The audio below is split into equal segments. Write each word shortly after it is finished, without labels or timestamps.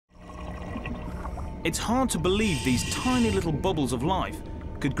It's hard to believe these tiny little bubbles of life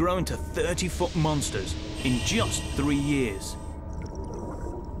could grow into 30-foot monsters in just 3 years.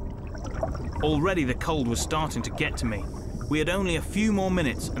 Already the cold was starting to get to me. We had only a few more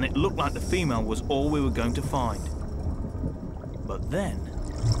minutes and it looked like the female was all we were going to find. But then,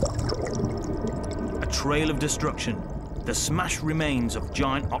 a trail of destruction, the smashed remains of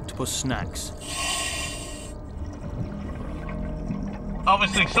giant octopus snacks.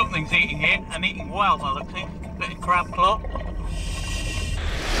 Obviously something's eating it, and eating well by the looks of it. Bit of crab claw.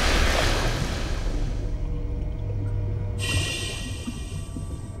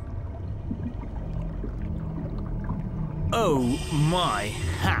 Oh my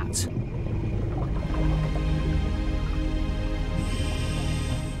hat!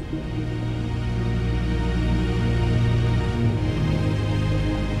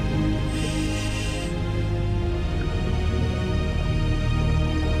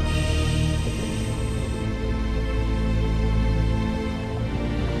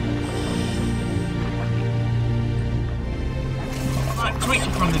 Like a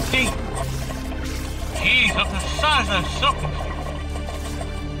creature from the deep. Jeez, look at the size of those suckers.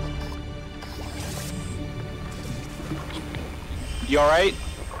 You alright?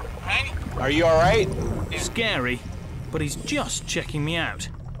 Hey? Are you alright? Scary, but he's just checking me out.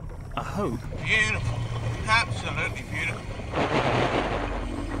 I hope. Beautiful. Absolutely beautiful.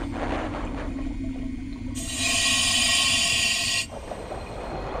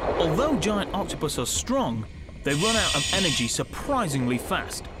 Although giant octopus are strong, they run out of energy surprisingly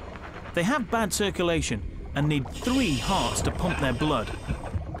fast. They have bad circulation and need 3 hearts to pump their blood.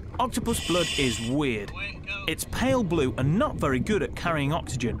 Octopus blood is weird. It's pale blue and not very good at carrying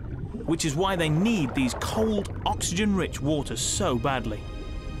oxygen, which is why they need these cold, oxygen-rich waters so badly.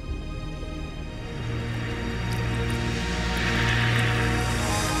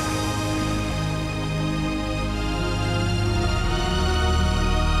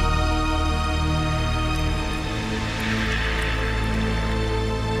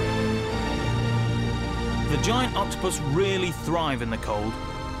 The giant octopus really thrive in the cold,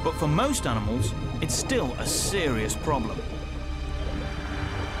 but for most animals, it's still a serious problem.